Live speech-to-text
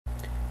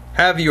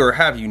Have you or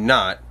have you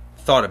not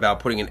thought about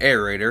putting an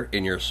aerator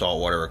in your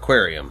saltwater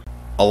aquarium?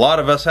 A lot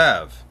of us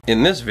have.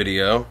 In this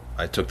video,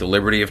 I took the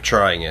liberty of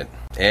trying it.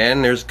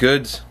 And there's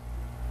goods,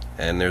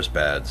 and there's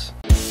bads.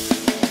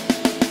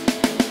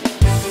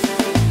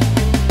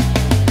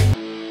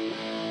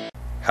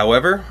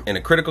 However, in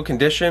a critical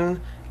condition,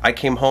 I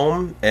came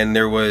home and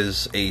there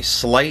was a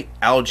slight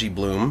algae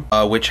bloom,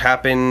 which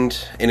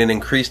happened in an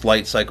increased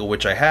light cycle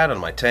which I had on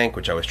my tank,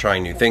 which I was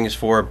trying new things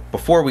for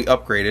before we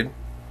upgraded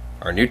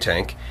our new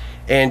tank,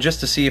 and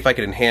just to see if I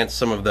could enhance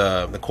some of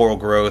the coral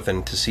growth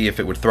and to see if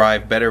it would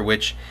thrive better,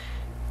 which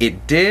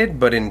it did,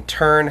 but in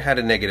turn had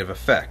a negative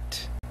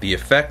effect. The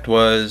effect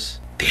was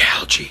the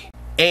algae.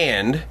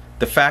 And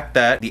the fact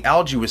that the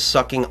algae was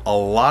sucking a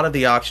lot of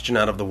the oxygen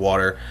out of the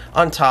water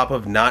on top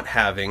of not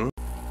having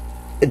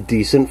a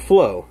decent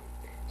flow.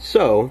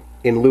 So,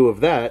 in lieu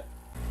of that,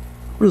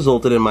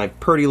 resulted in my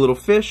pretty little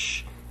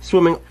fish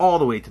swimming all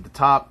the way to the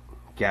top,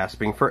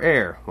 gasping for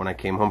air when I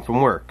came home from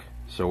work.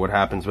 So what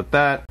happens with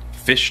that?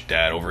 Fish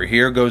dad over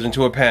here goes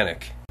into a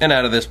panic. And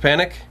out of this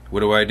panic, what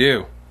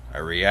do? I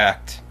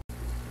react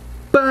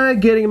by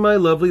getting my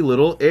lovely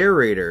little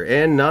aerator,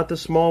 and not the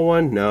small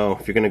one. No,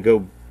 if you're gonna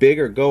go big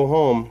or go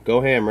home,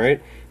 go ham,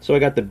 right? So I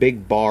got the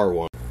big bar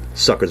one.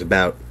 Sucker's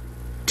about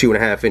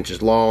 2.5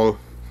 inches long.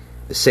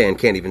 The sand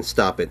can't even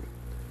stop it.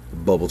 The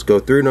bubbles go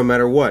through no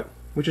matter what,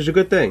 which is a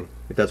good thing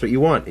if that's what you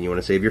want and you want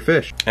to save your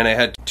fish. And I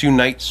had 2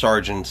 night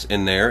sergeants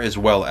in there as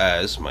well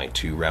as my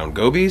 2 round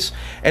gobies,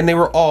 and they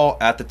were all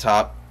at the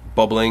top,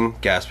 bubbling,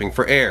 gasping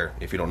for air,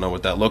 if you don't know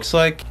what that looks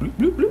like.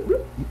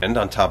 And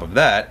on top of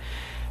that,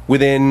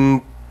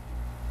 within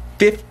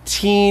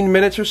 15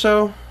 minutes or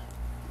so,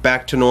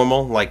 back to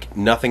normal, like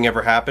nothing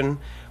ever happened.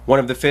 One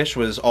of the fish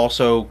was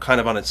also kind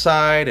of on its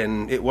side,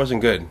 and it wasn't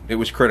good. It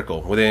was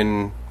critical.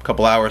 Within a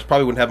couple hours,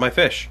 probably wouldn't have my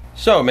fish.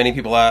 So many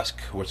people ask,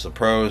 what's the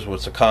pros,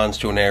 what's the cons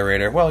to an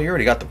aerator? Well, you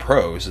already got the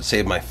pros. It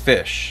saved my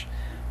fish.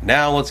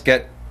 Now let's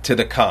get to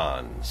the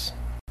cons.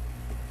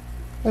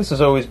 This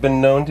has always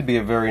been known to be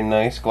a very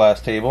nice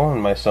glass table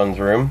in my son's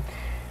room,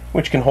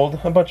 which can hold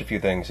a bunch of few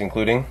things,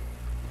 including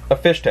a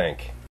fish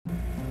tank.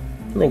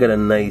 And I got a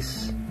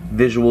nice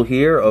visual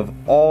here of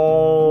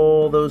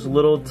all those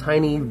little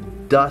tiny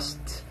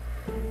dust.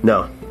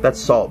 No, that's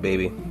salt,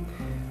 baby.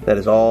 That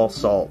is all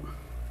salt.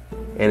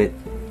 And it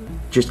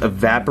just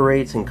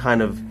evaporates and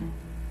kind of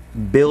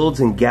builds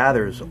and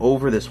gathers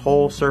over this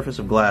whole surface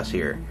of glass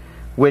here,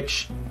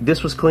 which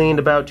this was cleaned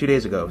about 2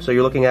 days ago. So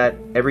you're looking at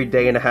every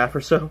day and a half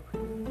or so,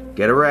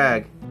 get a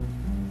rag.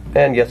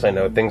 And yes, I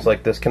know things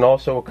like this can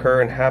also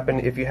occur and happen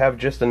if you have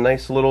just a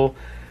nice little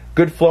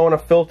good flow on a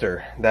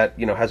filter that,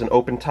 you know, has an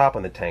open top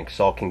on the tank.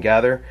 Salt can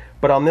gather,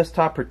 but on this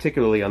top,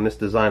 particularly on this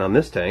design on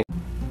this tank,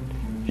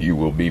 you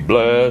will be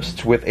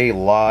blessed with a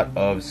lot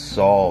of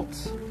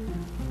salt.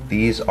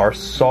 These are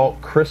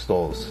salt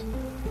crystals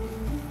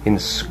in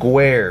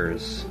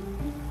squares.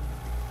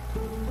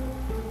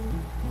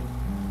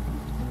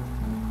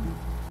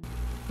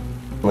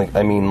 Like,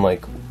 I mean,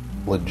 like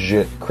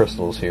legit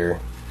crystals here.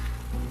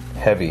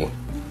 Heavy,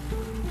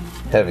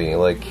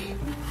 like,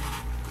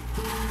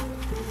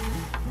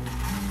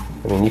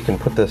 I mean, you can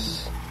put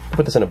this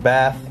in a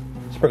bath,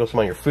 sprinkle some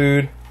on your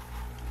food.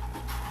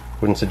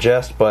 Wouldn't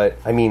suggest, but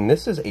I mean,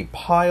 this is a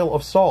pile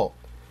of salt.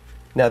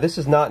 Now, this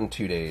is not in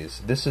 2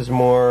 days. This is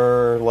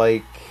more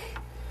like,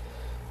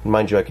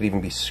 mind you, I could even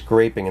be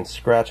scraping and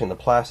scratching the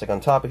plastic on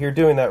top of here,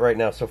 doing that right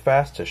now so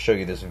fast to show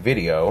you this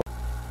video,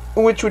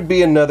 which would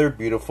be another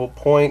beautiful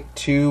point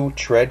to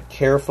tread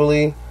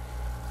carefully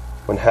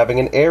when having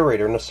an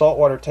aerator in a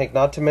saltwater tank.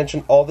 Not to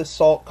mention, all this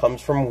salt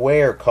comes from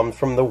where? Comes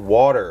from the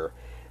water.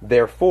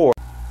 Therefore,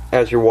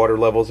 as your water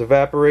levels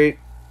evaporate,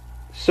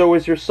 so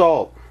is your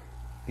salt.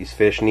 These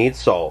fish need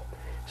salt.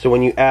 So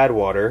when you add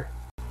water,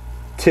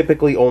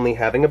 typically only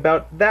having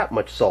about that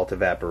much salt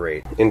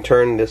evaporate. In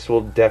turn, this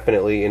will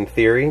definitely, in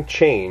theory,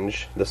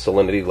 change the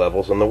salinity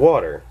levels in the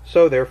water.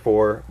 So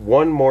therefore,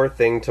 one more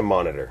thing to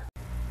monitor.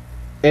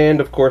 And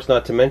of course,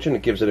 not to mention,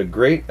 it gives it a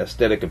great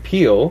aesthetic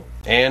appeal.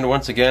 And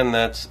once again,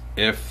 that's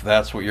if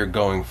that's what you're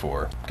going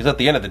for. Because at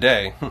the end of the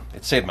day,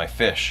 it saved my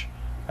fish.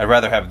 I'd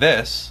rather have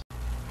this.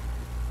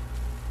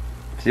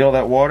 See all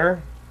that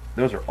water?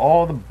 Those are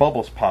all the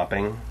bubbles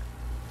popping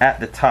at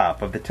the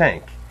top of the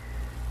tank.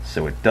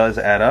 So it does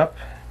add up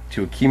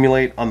to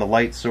accumulate on the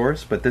light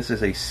source, but this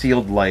is a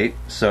sealed light,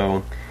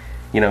 so,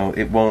 you know,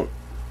 it won't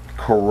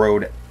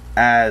corrode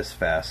as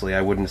fastly.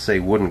 I wouldn't say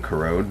wouldn't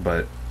corrode,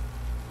 but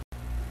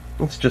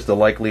it's just the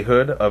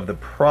likelihood of the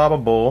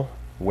probable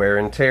wear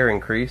and tear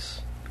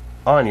increase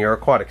on your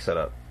aquatic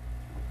setup.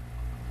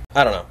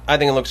 I don't know. I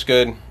think it looks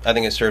good. I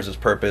think it serves its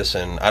purpose,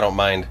 and I don't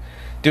mind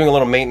doing a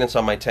little maintenance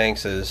on my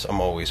tanks, as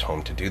I'm always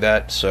home to do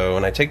that. So,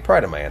 and I take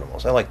pride in my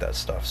animals. I like that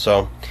stuff.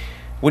 So,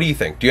 what do you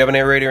think? Do you have an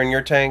aerator in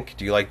your tank?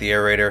 Do you like the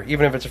aerator?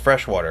 Even if it's a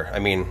freshwater. I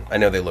mean, I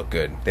know they look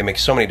good. They make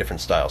so many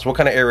different styles. What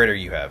kind of aerator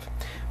you have?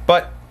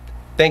 But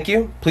Thank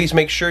you. Please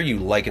make sure you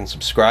like and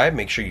subscribe.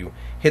 Make sure you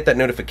hit that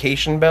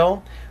notification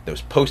bell.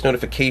 Those post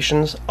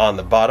notifications on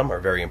the bottom are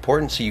very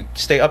important so you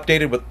stay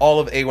updated with all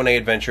of A1A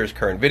Adventures'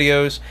 current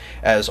videos,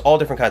 as all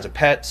different kinds of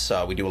pets.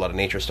 We do a lot of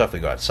nature stuff. We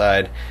go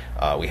outside.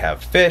 We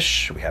have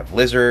fish, we have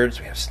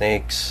lizards, we have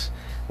snakes,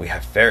 we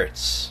have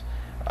ferrets.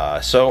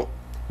 So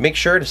make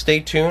sure to stay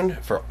tuned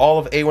for all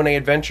of A1A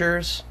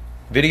Adventures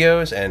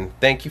videos, and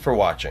thank you for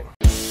watching.